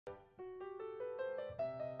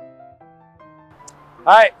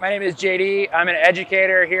Hi, my name is JD. I'm an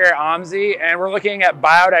educator here at OMSI, and we're looking at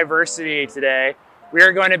biodiversity today. We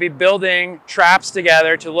are going to be building traps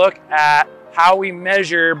together to look at how we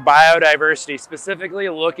measure biodiversity, specifically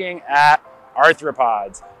looking at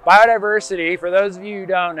arthropods. Biodiversity, for those of you who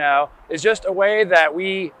don't know, is just a way that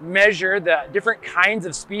we measure the different kinds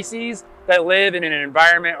of species that live in an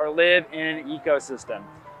environment or live in an ecosystem.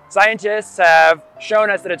 Scientists have shown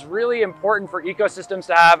us that it's really important for ecosystems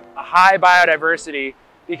to have a high biodiversity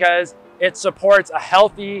because it supports a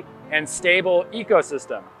healthy and stable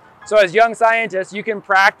ecosystem. So as young scientists, you can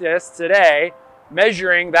practice today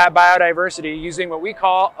measuring that biodiversity using what we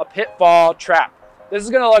call a pitfall trap. This is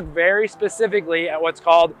going to look very specifically at what's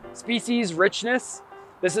called species richness.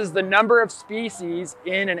 This is the number of species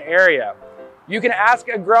in an area. You can ask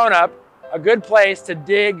a grown-up a good place to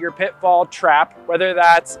dig your pitfall trap, whether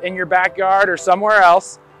that's in your backyard or somewhere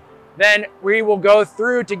else. Then we will go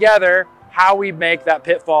through together how we make that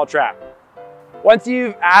pitfall trap. Once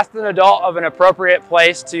you've asked an adult of an appropriate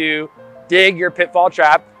place to dig your pitfall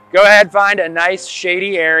trap, go ahead and find a nice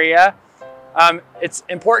shady area. It's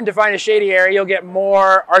important to find a shady area. You'll get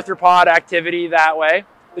more arthropod activity that way.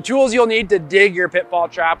 The tools you'll need to dig your pitfall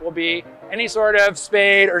trap will be any sort of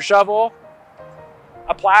spade or shovel,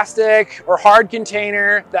 a plastic or hard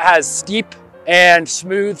container that has steep and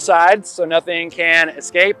smooth sides so nothing can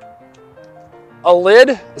escape, a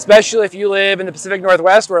lid, especially if you live in the Pacific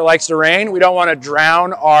Northwest where it likes to rain. We don't want to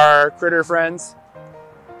drown our critter friends.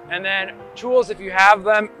 And then tools, if you have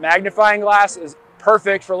them, magnifying glass is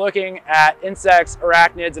perfect for looking at insects,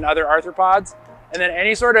 arachnids, and other arthropods. And then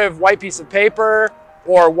any sort of white piece of paper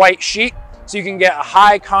or white sheet so you can get a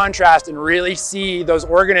high contrast and really see those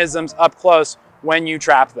organisms up close when you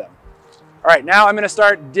trap them. All right, now I'm going to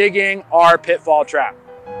start digging our pitfall trap.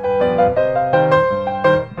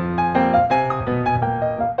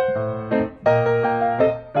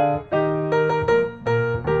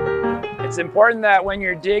 It's important that when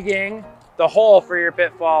you're digging the hole for your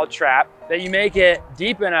pitfall trap, that you make it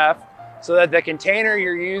deep enough so that the container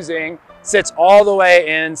you're using sits all the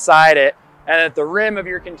way inside it and that the rim of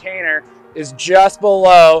your container is just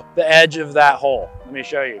below the edge of that hole. Let me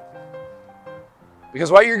show you. Because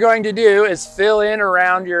what you're going to do is fill in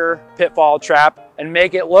around your pitfall trap and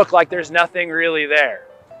make it look like there's nothing really there.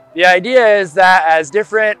 The idea is that as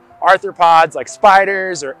different arthropods like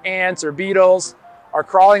spiders or ants or beetles are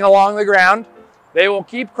crawling along the ground, they will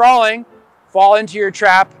keep crawling, fall into your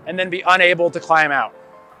trap, and then be unable to climb out.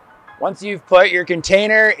 Once you've put your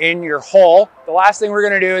container in your hole, the last thing we're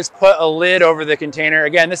going to do is put a lid over the container.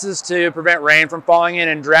 Again, this is to prevent rain from falling in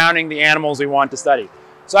and drowning the animals we want to study.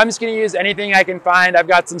 So I'm just going to use anything I can find. I've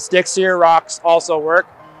got some sticks here, rocks also work.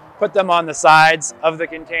 Put them on the sides of the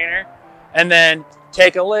container and then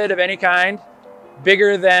take a lid of any kind,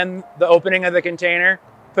 bigger than the opening of the container,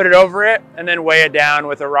 put it over it and then weigh it down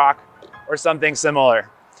with a rock or something similar.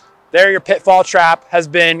 There, your pitfall trap has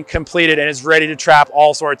been completed and is ready to trap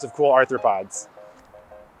all sorts of cool arthropods.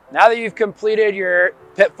 Now that you've completed your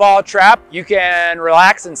pitfall trap, you can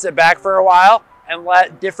relax and sit back for a while and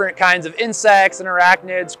let different kinds of insects and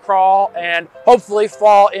arachnids crawl and hopefully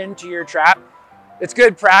fall into your trap. It's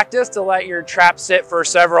good practice to let your trap sit for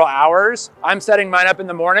several hours. I'm setting mine up in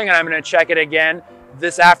the morning and I'm going to check it again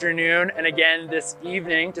this afternoon and again this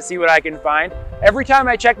evening to see what I can find. Every time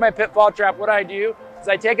I check my pitfall trap, what I do is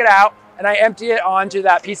I take it out and I empty it onto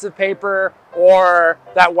that piece of paper or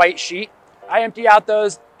that white sheet. I empty out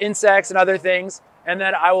those insects and other things, and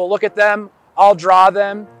then I will look at them, I'll draw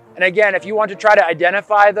them. And again, if you want to try to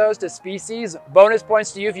identify those to species, bonus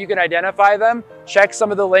points to you if you can identify them. Check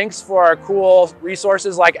some of the links for cool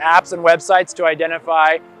resources like apps and websites to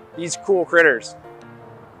identify these cool critters.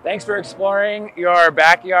 Thanks for exploring your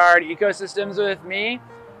backyard ecosystems with me.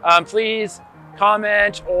 Please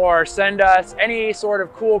comment or send us any sort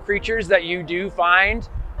of cool creatures that you do find.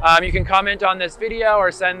 You can comment on this video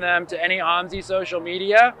or send them to any OMSI social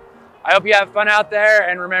media. I hope you have fun out there,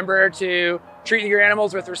 and remember to treat your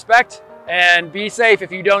animals with respect and be safe.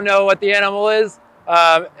 If you don't know what the animal is,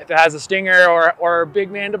 if it has a stinger or big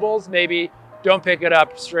mandibles, maybe don't pick it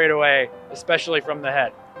up straight away, especially from the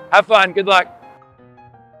head. Have fun, good luck.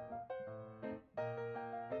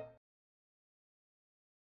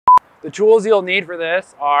 The tools you'll need for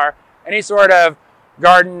this are any sort of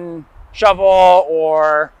garden shovel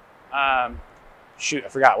or, shoot, I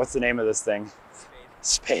forgot, what's the name of this thing?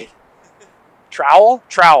 Spade. Trowel?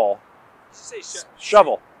 Trowel. Say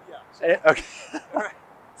shovel. Yeah. Okay.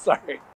 Sorry.